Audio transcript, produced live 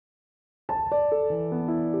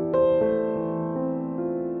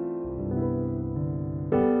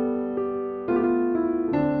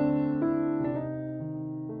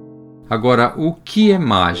Agora, o que é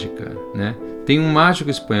mágica, né? Tem um mágico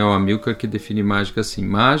espanhol, Amilcar, que define mágica assim: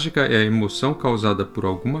 mágica é a emoção causada por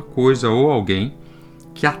alguma coisa ou alguém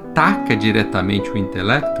que ataca diretamente o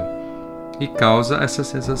intelecto e causa essa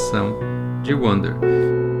sensação de wonder.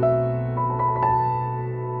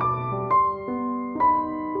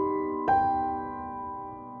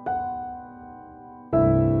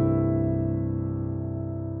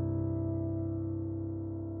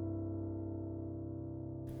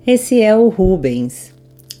 Esse é o Rubens,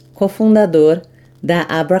 cofundador da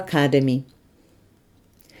Abracademy.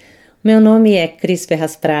 Meu nome é Cris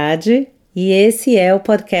Ferraz Prade e esse é o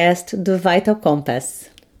podcast do Vital Compass.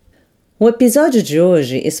 O episódio de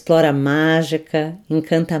hoje explora mágica,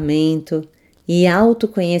 encantamento e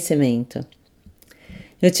autoconhecimento.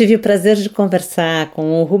 Eu tive o prazer de conversar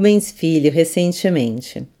com o Rubens Filho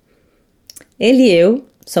recentemente. Ele e eu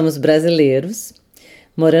somos brasileiros,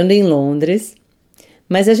 morando em Londres,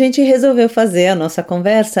 mas a gente resolveu fazer a nossa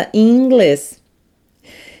conversa em inglês.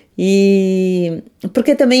 E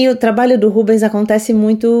porque também o trabalho do Rubens acontece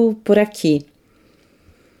muito por aqui.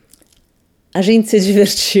 A gente se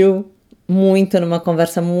divertiu muito numa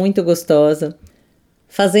conversa muito gostosa,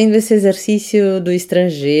 fazendo esse exercício do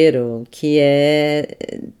estrangeiro, que é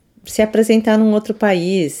se apresentar num outro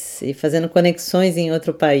país e fazendo conexões em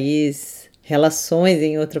outro país, relações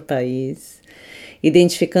em outro país,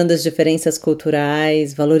 identificando as diferenças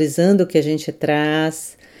culturais, valorizando o que a gente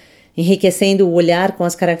traz, enriquecendo o olhar com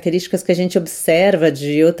as características que a gente observa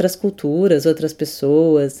de outras culturas, outras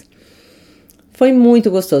pessoas. Foi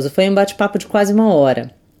muito gostoso, foi um bate-papo de quase 1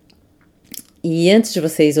 hora. E antes de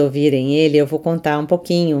vocês ouvirem ele, eu vou contar um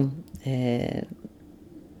pouquinho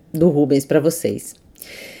do Rubens para vocês.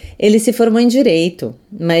 Ele se formou em Direito,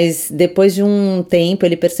 mas depois de um tempo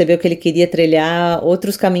ele percebeu que ele queria trilhar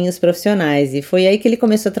outros caminhos profissionais e foi aí que ele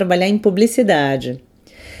começou a trabalhar em publicidade.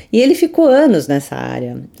 E ele ficou anos nessa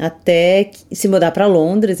área, até se mudar para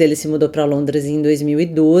Londres. Ele se mudou para Londres em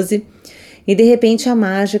 2012 e de repente a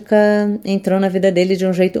mágica entrou na vida dele de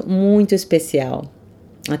um jeito muito especial,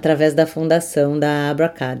 através da fundação da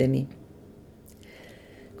Abracademy.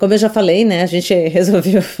 Como eu já falei, né, a gente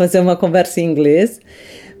resolveu fazer uma conversa em inglês,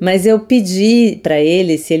 mas eu pedi para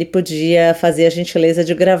ele se ele podia fazer a gentileza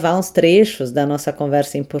de gravar uns trechos da nossa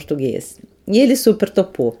conversa em português. E ele super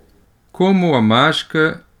topou. Como a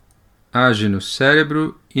mágica age no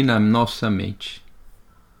cérebro e na nossa mente.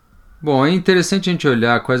 Bom, é interessante a gente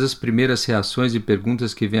olhar quais as primeiras reações e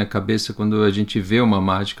perguntas que vêm à cabeça quando a gente vê uma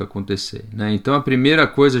mágica acontecer, né? Então a primeira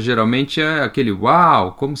coisa geralmente é aquele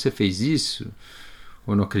uau, como você fez isso?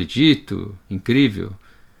 Ou não acredito, incrível.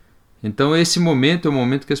 Então esse momento é o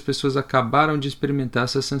momento que as pessoas acabaram de experimentar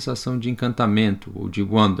essa sensação de encantamento ou de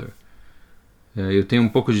wonder. Eu tenho um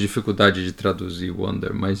pouco de dificuldade de traduzir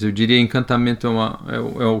wonder, mas eu diria encantamento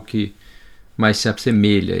é o que mais se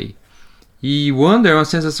assemelha aí. E wonder é uma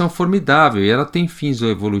sensação formidável e ela tem fins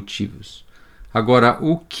evolutivos. Agora,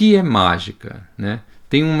 o que é mágica, né?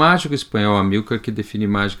 Tem um mágico espanhol, Amilcar, que define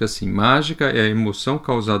mágica assim: mágica é a emoção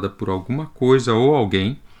causada por alguma coisa ou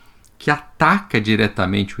alguém que ataca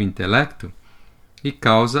diretamente o intelecto e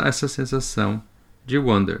causa essa sensação de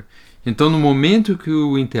wonder. Então, no momento que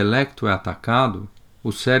o intelecto é atacado,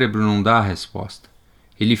 o cérebro não dá a resposta.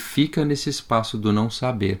 Ele fica nesse espaço do não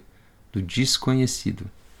saber, do desconhecido.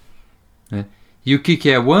 Né? E o que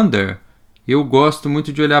é wonder? Eu gosto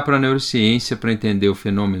muito de olhar para a neurociência para entender o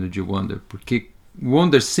fenômeno de wonder, porque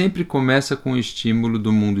wonder sempre começa com o estímulo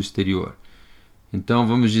do mundo exterior. Então,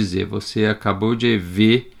 vamos dizer, você acabou de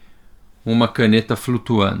ver uma caneta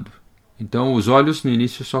flutuando. Então, os olhos no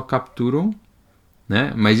início só capturam,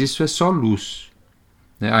 né? Mas isso é só luz.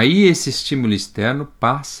 Né? Aí esse estímulo externo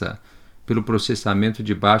passa pelo processamento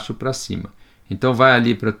de baixo para cima. Então vai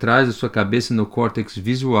ali para trás da sua cabeça, no córtex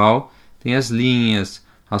visual, tem as linhas,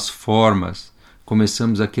 as formas.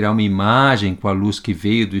 Começamos a criar uma imagem com a luz que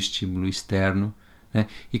veio do estímulo externo. Né?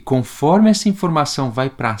 E conforme essa informação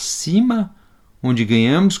vai para cima, onde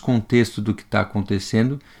ganhamos contexto do que está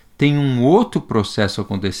acontecendo, tem um outro processo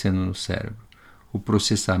acontecendo no cérebro. O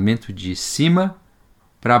processamento de cima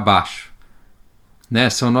para baixo. Né?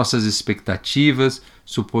 São nossas expectativas,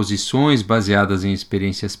 suposições baseadas em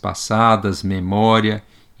experiências passadas, memória,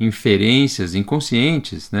 inferências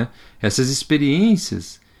inconscientes. Né? Essas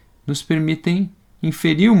experiências nos permitem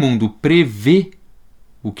inferir o mundo, prever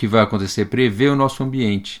o que vai acontecer, prever o nosso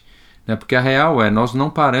ambiente. Né? Porque a real nós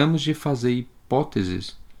não paramos de fazer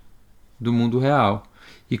hipóteses do mundo real.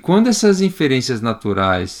 E quando essas inferências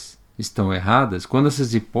naturais estão erradas, quando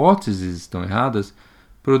essas hipóteses estão erradas,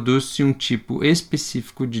 produz-se um tipo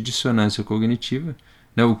específico de dissonância cognitiva,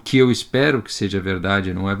 né? O que eu espero que seja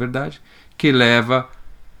verdade não é verdade, que leva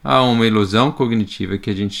a uma ilusão cognitiva que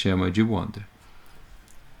a gente chama de wonder.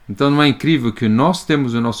 Então não é incrível que nós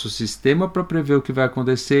temos o nosso sistema para prever o que vai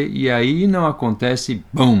acontecer e aí não acontece,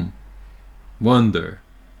 boom, wonder.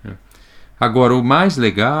 Agora, o mais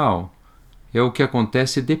legal é o que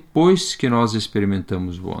acontece depois que nós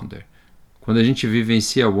experimentamos wonder. Quando a gente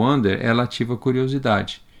vivencia wonder, ela ativa a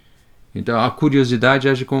curiosidade. Então, a curiosidade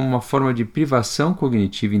age como uma forma de privação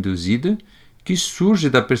cognitiva induzida que surge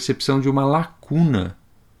da percepção de uma lacuna.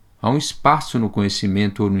 Há um espaço no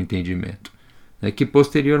conhecimento ou no entendimento, que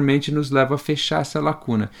posteriormente nos leva a fechar essa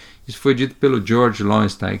lacuna. Isso foi dito pelo George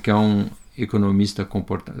Loewenstein, que é um economista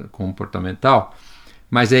comportamental,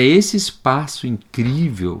 mas é esse espaço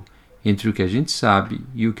incrível entre o que a gente sabe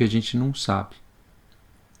e o que a gente não sabe.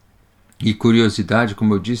 E curiosidade,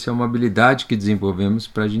 como eu disse, é uma habilidade que desenvolvemos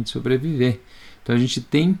para a gente sobreviver. Então a gente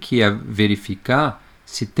tem que verificar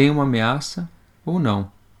se tem uma ameaça ou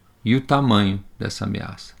não, e o tamanho dessa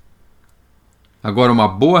ameaça. Agora, uma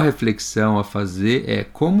boa reflexão a fazer é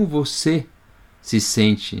como você se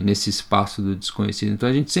sente nesse espaço do desconhecido. Então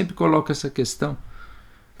a gente sempre coloca essa questão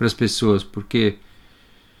para as pessoas, porque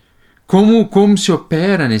como se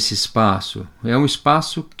opera nesse espaço? É um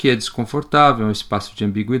espaço que é desconfortável, é um espaço de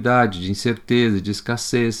ambiguidade, de incerteza, de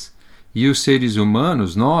escassez. E os seres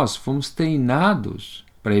humanos, nós, fomos treinados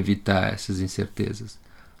para evitar essas incertezas.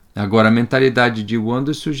 Agora, a mentalidade de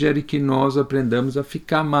wonder sugere que nós aprendamos a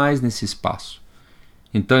ficar mais nesse espaço.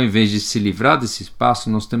 Então, em vez de se livrar desse espaço,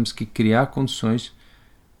 nós temos que criar condições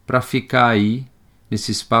para ficar aí,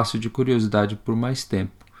 nesse espaço de curiosidade por mais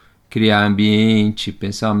tempo. Criar ambiente,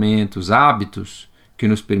 pensamentos, hábitos que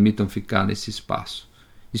nos permitam ficar nesse espaço.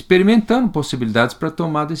 Experimentando possibilidades para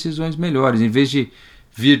tomar decisões melhores, em vez de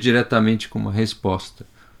vir diretamente com uma resposta.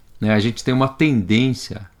 A gente tem uma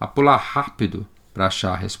tendência a pular rápido para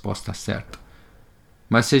achar a resposta certa.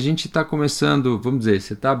 Mas se a gente está começando, vamos dizer,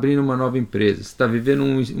 você está abrindo uma nova empresa, você está vivendo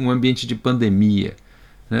um ambiente de pandemia,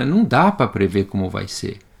 não dá para prever como vai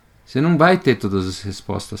ser. Você não vai ter todas as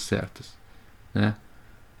respostas certas.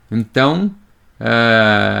 Então,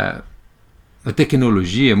 a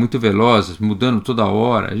tecnologia é muito veloz, mudando toda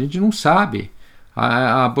hora, a gente não sabe.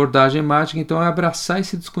 A abordagem mágica, então, é abraçar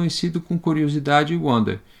esse desconhecido com curiosidade e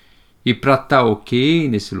wonder. E para estar ok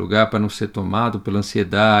nesse lugar, para não ser tomado pela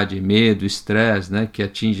ansiedade, medo, estresse, que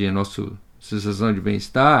atinge a nossa sensação de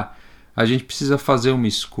bem-estar, a gente precisa fazer uma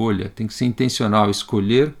escolha, tem que ser intencional,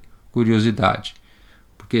 escolher curiosidade.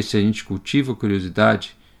 Porque se a gente cultiva a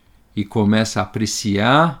curiosidade e começa a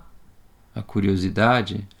apreciar a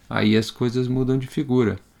curiosidade, aí as coisas mudam de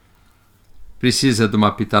figura. Precisa de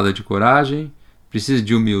uma pitada de coragem, precisa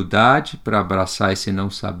de humildade para abraçar esse não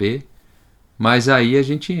saber, mas aí a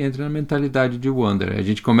gente entra na mentalidade de wonder. A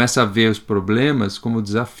gente começa a ver os problemas como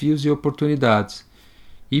desafios e oportunidades.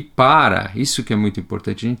 E isso que é muito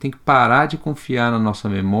importante, a gente tem que parar de confiar na nossa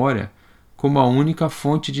memória como a única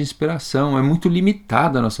fonte de inspiração. É muito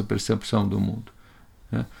limitada a nossa percepção do mundo.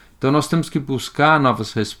 Então nós temos que buscar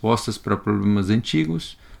novas respostas para problemas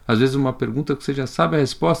antigos. Às vezes uma pergunta que você já sabe a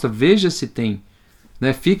resposta, veja se tem.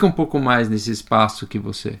 Fica um pouco mais nesse espaço que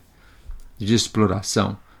você de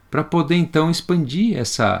exploração, para poder então expandir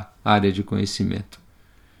essa área de conhecimento.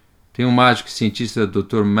 Tem um mágico e cientista,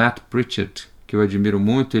 Dr. Matt Pritchett, que eu admiro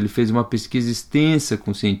muito. Ele fez uma pesquisa extensa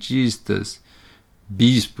com cientistas,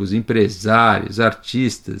 bispos, empresários,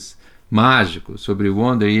 artistas, mágicos sobre o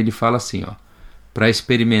wonder, e ele fala assim, para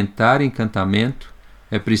experimentar encantamento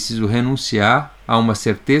é preciso renunciar a uma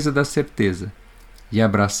certeza da certeza e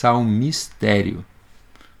abraçar um mistério.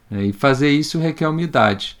 E fazer isso requer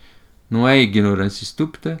humildade. Não é ignorância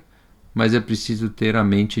estúpida, mas é preciso ter a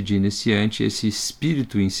mente de iniciante, esse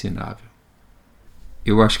espírito ensinável.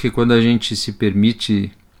 Eu acho que quando a gente se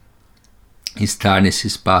permite estar nesse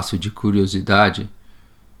espaço de curiosidade,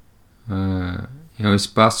 é um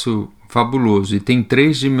espaço fabuloso. E tem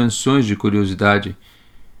 3 dimensões de curiosidade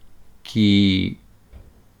que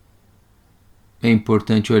é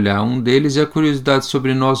importante olhar. Um deles é a curiosidade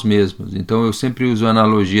sobre nós mesmos. Então eu sempre uso a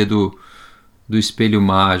analogia do espelho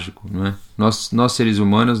mágico. Nós seres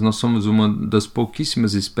humanos, nós somos uma das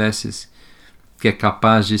pouquíssimas espécies que é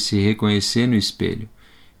capaz de se reconhecer no espelho.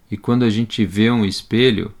 E quando a gente vê um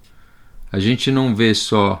espelho, a gente não vê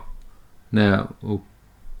só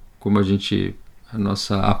como a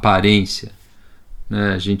nossa aparência.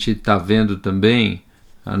 A gente está vendo também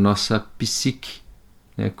a nossa psique,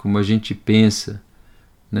 como a gente pensa.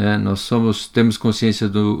 Nós temos consciência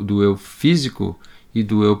do eu físico e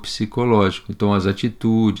do eu psicológico. Então as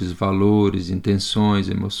atitudes, valores, intenções,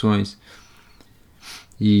 emoções.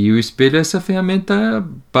 E o espelho é essa ferramenta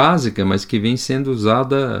básica, mas que vem sendo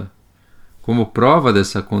usada como prova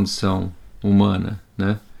dessa condição humana.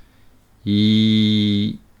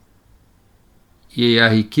 E a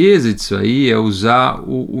riqueza disso aí é usar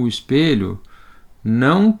o espelho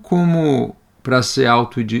não como para se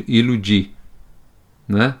auto-iludir,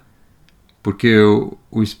 né? Porque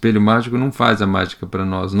o espelho mágico não faz a mágica para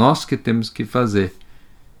nós que temos que fazer.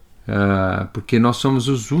 Porque nós somos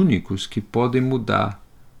os únicos que podem mudar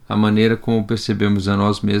a maneira como percebemos a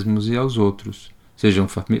nós mesmos e aos outros, sejam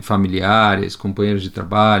familiares, companheiros de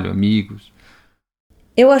trabalho, amigos.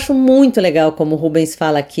 Eu acho muito legal como o Rubens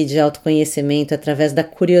fala aqui de autoconhecimento através da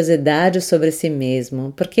curiosidade sobre si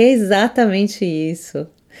mesmo, porque é exatamente isso.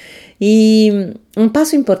 E um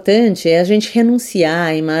passo importante é a gente renunciar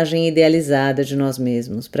à imagem idealizada de nós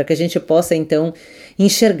mesmos, para que a gente possa então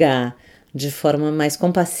enxergar de forma mais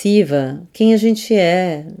compassiva quem a gente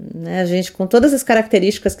é, né? A gente com todas as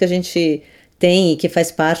características que a gente tem e que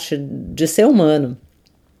faz parte de ser humano.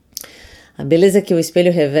 A beleza que o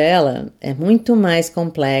espelho revela é muito mais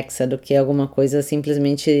complexa do que alguma coisa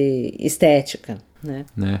simplesmente estética,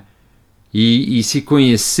 né? E se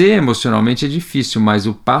conhecer emocionalmente é difícil, mas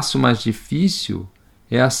o passo mais difícil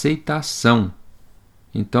é a aceitação.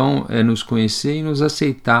 Então, é nos conhecer e nos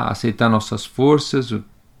aceitar nossas forças,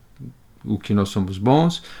 o que nós somos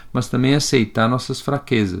bons, mas também aceitar nossas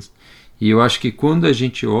fraquezas. E eu acho que quando a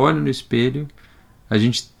gente olha no espelho, a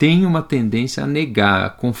gente tem uma tendência a negar, a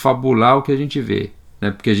confabular o que a gente vê,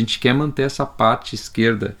 né? Porque a gente quer manter essa parte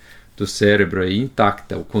esquerda do cérebro aí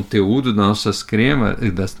intacta, o conteúdo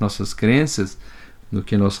das nossas crenças, no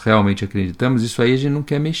que nós realmente acreditamos, isso aí a gente não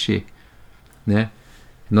quer mexer, né?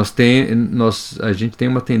 A gente tem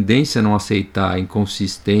uma tendência a não aceitar a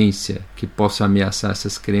inconsistência que possa ameaçar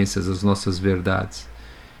essas crenças, as nossas verdades.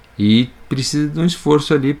 E precisa de um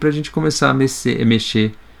esforço ali para a gente começar a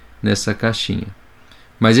mexer nessa caixinha.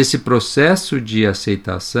 Mas esse processo de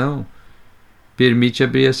aceitação permite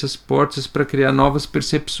abrir essas portas para criar novas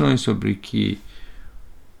percepções sobre o que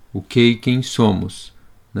e quem somos,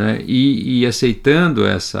 né? E aceitando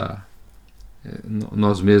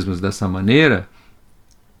nós mesmos dessa maneira,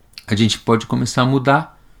 a gente pode começar a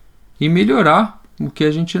mudar e melhorar o que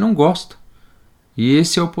a gente não gosta. E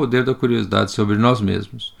esse é o poder da curiosidade sobre nós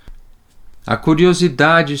mesmos. A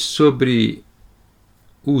curiosidade sobre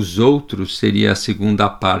os outros seria a segunda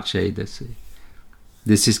parte aí desse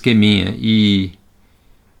esqueminha. E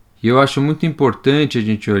eu acho muito importante a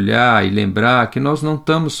gente olhar e lembrar que nós não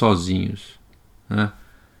estamos sozinhos, né?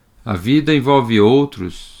 A vida envolve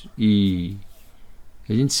outros e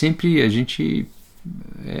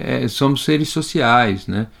somos seres sociais,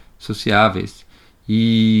 né? Sociáveis.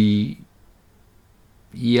 E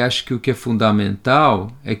acho que o que é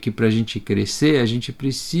fundamental é que para a gente crescer, a gente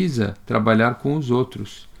precisa trabalhar com os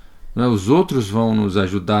outros, né? Os outros vão nos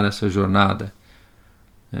ajudar nessa jornada,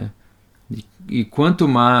 né? E quanto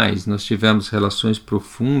mais nós tivermos relações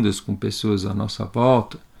profundas com pessoas à nossa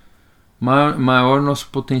volta, maior nosso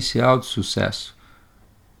potencial de sucesso,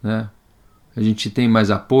 né? A gente tem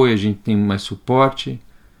mais apoio, a gente tem mais suporte,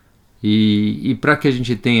 e para que a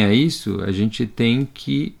gente tenha isso, a gente tem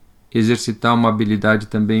que exercitar uma habilidade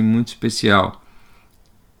também muito especial.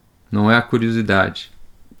 Não é a curiosidade,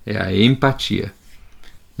 é a empatia,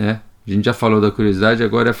 né? A gente já falou da curiosidade,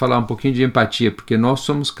 agora é falar um pouquinho de empatia, porque nós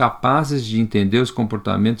somos capazes de entender os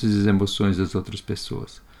comportamentos e as emoções das outras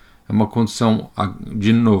pessoas. É uma condição,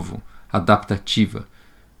 de novo, adaptativa,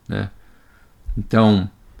 né? Então,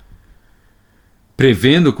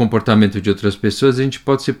 prevendo o comportamento de outras pessoas, a gente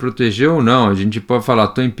pode se proteger ou não. A gente pode falar,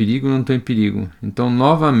 estou em perigo ou não estou em perigo. Então,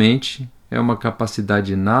 novamente, é uma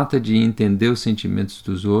capacidade inata de entender os sentimentos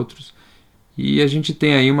dos outros, e a gente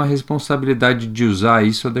tem aí uma responsabilidade de usar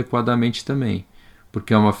isso adequadamente também,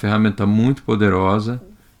 porque é uma ferramenta muito poderosa,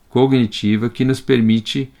 cognitiva, que nos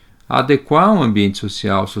permite adequar um ambiente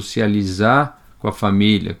social, socializar com a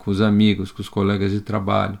família, com os amigos, com os colegas de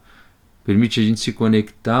trabalho. Permite a gente se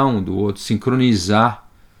conectar um do outro, sincronizar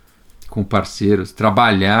com parceiros,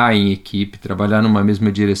 trabalhar em equipe, trabalhar numa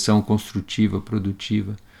mesma direção construtiva,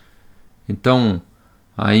 produtiva. Então,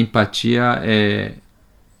 a empatia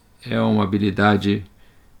é uma habilidade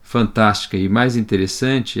fantástica, e mais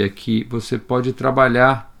interessante é que você pode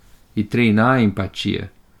trabalhar e treinar a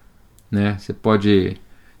empatia, né? Você pode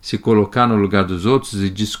se colocar no lugar dos outros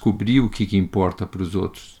e descobrir o que importa para os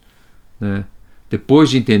outros, né? Depois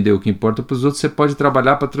de entender o que importa para os outros, você pode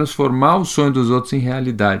trabalhar para transformar o sonho dos outros em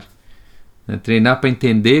realidade, né? Treinar para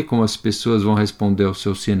entender como as pessoas vão responder aos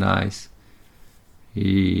seus sinais.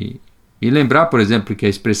 E lembrar, por exemplo, que a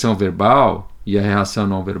expressão verbal e a reação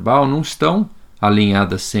não verbal não estão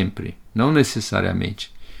alinhadas sempre, não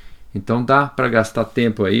necessariamente. Então dá para gastar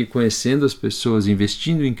tempo aí conhecendo as pessoas,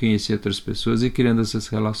 investindo em conhecer outras pessoas e criando essas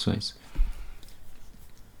relações.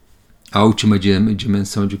 a última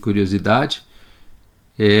dimensão de curiosidade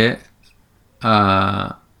é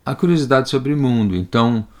a curiosidade sobre o mundo.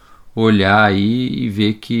 Então, olhar aí e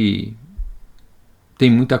ver que tem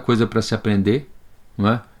muita coisa para se aprender, não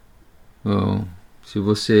é? Bom, se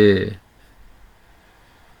você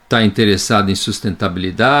está interessado em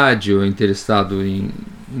sustentabilidade ou interessado em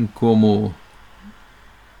como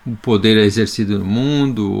o poder é exercido no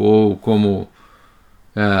mundo ou como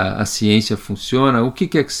a ciência funciona, o que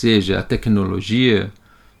quer que seja, a tecnologia,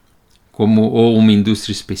 ou uma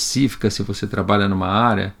indústria específica, se você trabalha numa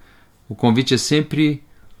área, o convite é sempre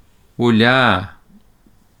olhar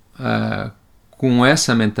com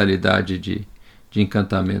essa mentalidade de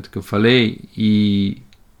encantamento que eu falei e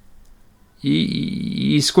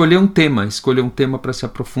escolher um tema para se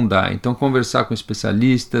aprofundar. Então, conversar com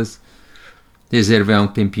especialistas, reservar um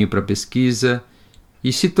tempinho para pesquisa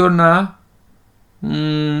e se tornar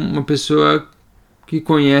uma pessoa que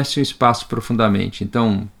conhece um espaço profundamente.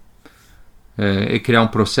 Então, criar um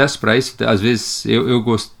processo para isso. Às vezes eu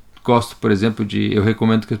gosto, por exemplo, eu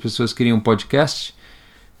recomendo que as pessoas criem um podcast,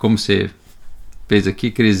 como você fez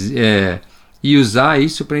aqui, e usar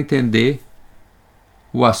isso para entender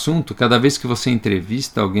o assunto. Cada vez que você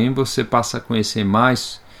entrevista alguém, você passa a conhecer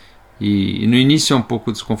mais, e no início é um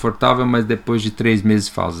pouco desconfortável, mas depois de 3 meses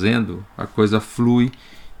fazendo, a coisa flui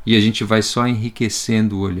e a gente vai só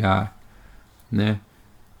enriquecendo o olhar, né?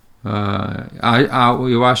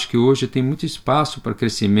 Eu acho que hoje tem muito espaço para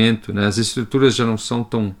crescimento, né? As estruturas já não são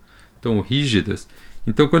tão rígidas.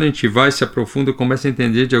 Então, quando a gente vai, se aprofunda, começa a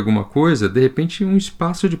entender de alguma coisa, de repente um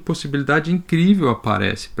espaço de possibilidade incrível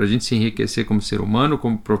aparece para a gente se enriquecer como ser humano,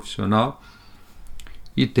 como profissional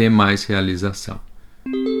e ter mais realização.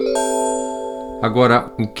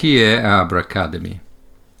 Agora, o que é a Abra Academy?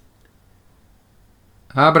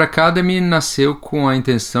 A Abra Academy nasceu com a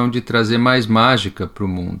intenção de trazer mais mágica para o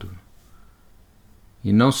mundo.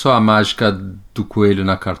 E não só a mágica do coelho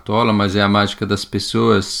na cartola, mas é a mágica das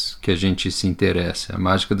pessoas que a gente se interessa. A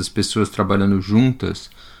mágica das pessoas trabalhando juntas,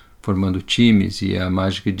 formando times, e a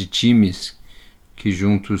mágica de times que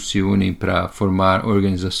juntos se unem para formar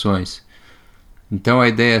organizações. Então a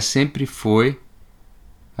ideia sempre foi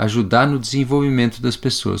ajudar no desenvolvimento das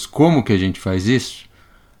pessoas. Como que a gente faz isso?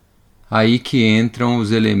 Aí que entram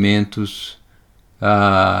os elementos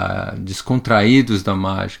descontraídos da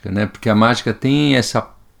mágica, né? Porque a mágica tem essa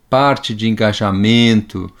parte de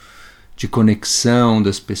engajamento, de conexão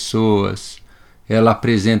das pessoas, ela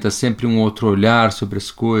apresenta sempre um outro olhar sobre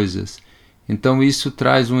as coisas. Então isso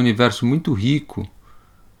traz um universo muito rico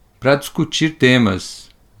para discutir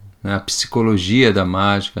temas, né? A psicologia da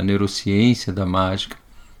mágica, a neurociência da mágica.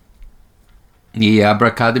 E a Abra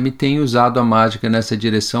Academy tem usado a mágica nessa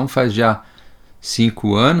direção faz já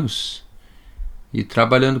 5 anos, e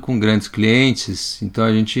trabalhando com grandes clientes. Então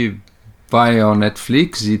a gente vai ao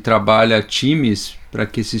Netflix e trabalha times para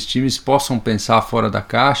que esses times possam pensar fora da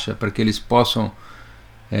caixa, para que eles possam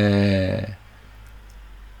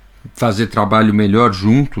fazer trabalho melhor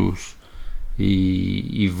juntos,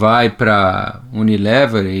 e vai para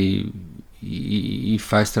Unilever e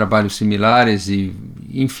faz trabalhos similares, e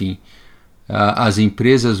enfim, as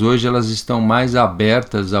empresas hoje elas estão mais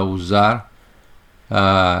abertas a usar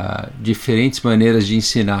diferentes maneiras de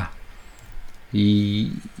ensinar,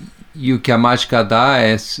 e o que a mágica dá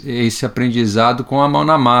é esse aprendizado com a mão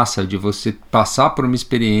na massa, de você passar por uma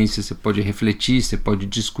experiência, você pode refletir, você pode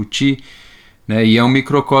discutir, né? E é um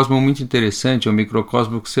microcosmo muito interessante, é um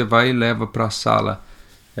microcosmo que você vai e leva para a sala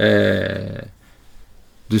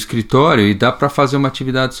do escritório, e dá para fazer uma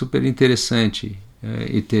atividade super interessante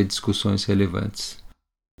e ter discussões relevantes.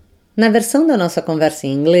 Na versão da nossa conversa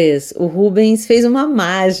em inglês, o Rubens fez uma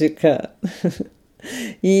mágica.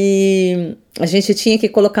 E a gente tinha que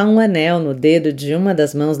colocar um anel no dedo de uma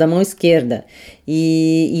das mãos, da mão esquerda.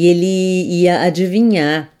 E ele ia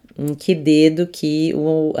adivinhar em que dedo que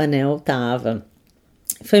o anel estava.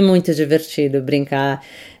 Foi muito divertido brincar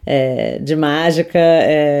de mágica,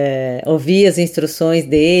 ouvir as instruções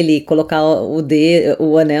dele, colocar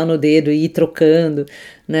o anel no dedo e ir trocando,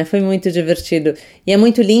 né? Foi muito divertido. E é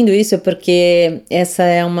muito lindo isso, porque essa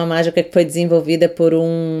é uma mágica que foi desenvolvida por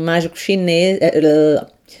um mágico chinês.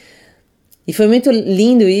 E foi muito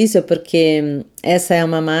lindo isso, porque essa é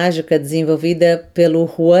uma mágica desenvolvida pelo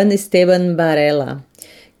Juan Esteban Varela,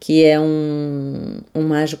 que é um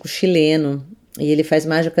mágico chileno. E ele faz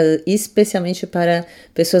mágica especialmente para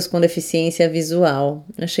pessoas com deficiência visual.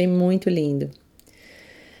 Achei muito lindo.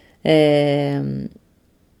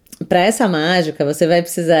 Para essa mágica, você vai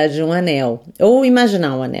precisar de um anel, ou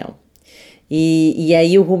imaginar um anel. E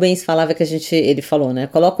aí o Rubens falava que ele falou, né?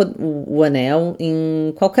 Coloca o anel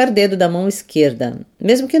em qualquer dedo da mão esquerda.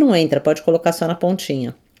 Mesmo que não entra, pode colocar só na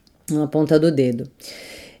pontinha, na ponta do dedo.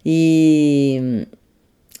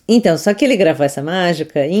 Então, só que ele gravou essa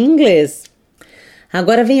mágica em inglês.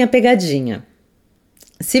 Agora vem a pegadinha.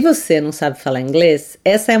 Se você não sabe falar inglês,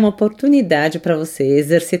 essa é uma oportunidade para você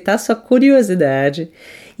exercitar sua curiosidade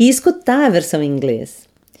e escutar a versão em inglês.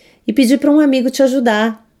 E pedir para um amigo te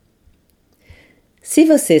ajudar. Se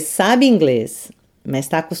você sabe inglês, mas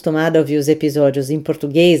está acostumado a ouvir os episódios em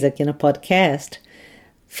português aqui no podcast,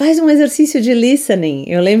 faz um exercício de listening.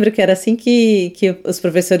 Eu lembro que era assim que os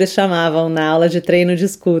professores chamavam na aula de treino de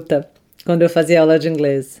escuta, quando eu fazia aula de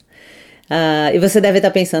inglês. E você deve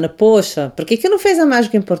estar pensando, poxa, por que não fez a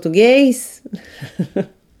mágica em português?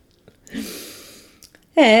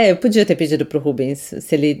 Eu podia ter pedido para o Rubens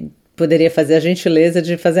se ele poderia fazer a gentileza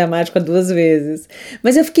de fazer a mágica 2 vezes.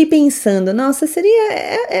 Mas eu fiquei pensando, nossa,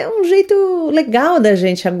 seria um jeito legal da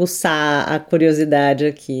gente aguçar a curiosidade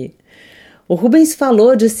aqui. O Rubens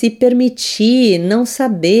falou de se permitir não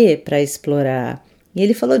saber para explorar. E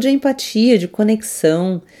ele falou de empatia, de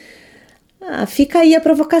conexão. Fica aí a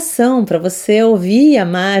provocação para você ouvir a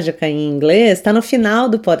mágica em inglês. Está no final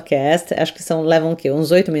do podcast. Acho que levam o quê? Uns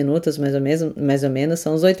 8 minutos, mais ou menos.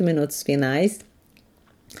 São os 8 minutos finais.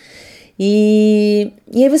 E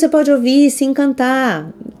aí você pode ouvir e se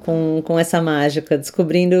encantar com essa mágica,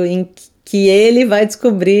 descobrindo que ele vai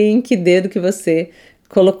descobrir em que dedo que você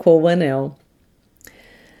colocou o anel.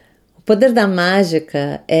 O poder da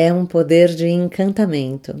mágica é um poder de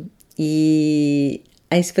encantamento. E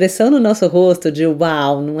a expressão no nosso rosto de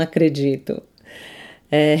uau, não acredito,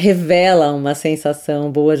 revela uma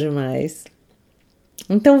sensação boa demais.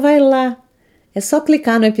 Então vai lá, é só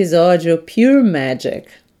clicar no episódio Pure Magic.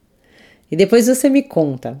 E depois você me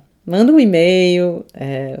conta, manda um e-mail,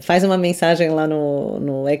 faz uma mensagem lá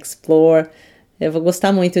no Explore. Eu vou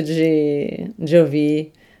gostar muito de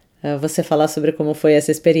ouvir você falar sobre como foi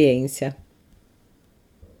essa experiência.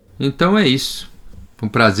 Então é isso. Foi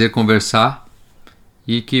um prazer conversar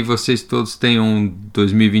e que vocês todos tenham um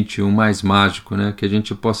 2021 mais mágico, né? Que a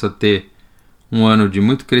gente possa ter um ano de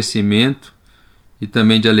muito crescimento e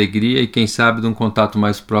também de alegria e quem sabe de um contato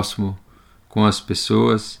mais próximo com as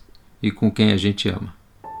pessoas e com quem a gente ama.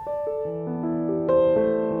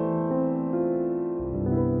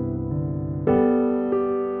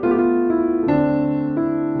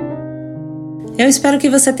 Eu espero que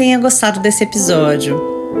você tenha gostado desse episódio.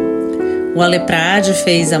 O Ale Prade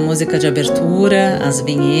fez a música de abertura, as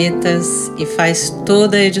vinhetas e faz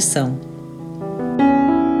toda a edição.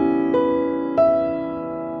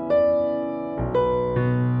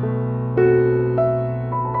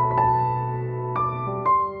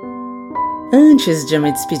 Antes de eu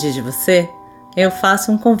me despedir de você, eu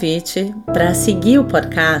faço um convite para seguir o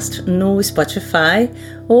podcast no Spotify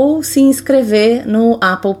ou se inscrever no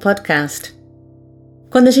Apple Podcast.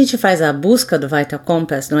 Quando a gente faz a busca do Vital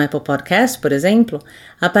Compass no Apple Podcast, por exemplo,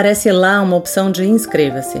 aparece lá uma opção de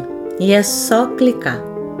inscreva-se e é só clicar.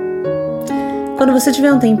 Quando você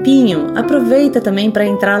tiver um tempinho, aproveita também para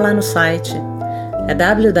entrar lá no site. É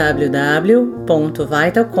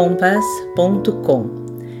www.vitalcompass.com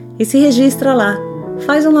e se registra lá,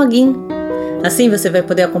 faz um login. Assim você vai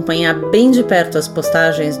poder acompanhar bem de perto as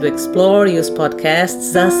postagens do Explore e os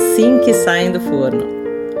podcasts assim que saem do forno.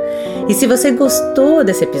 E se você gostou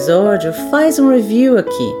desse episódio, faz um review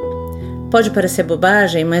aqui. Pode parecer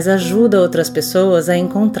bobagem, mas ajuda outras pessoas a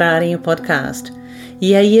encontrarem o podcast.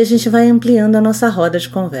 E aí a gente vai ampliando a nossa roda de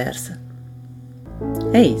conversa.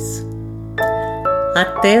 É isso.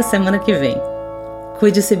 Até a semana que vem.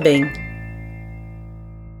 Cuide-se bem.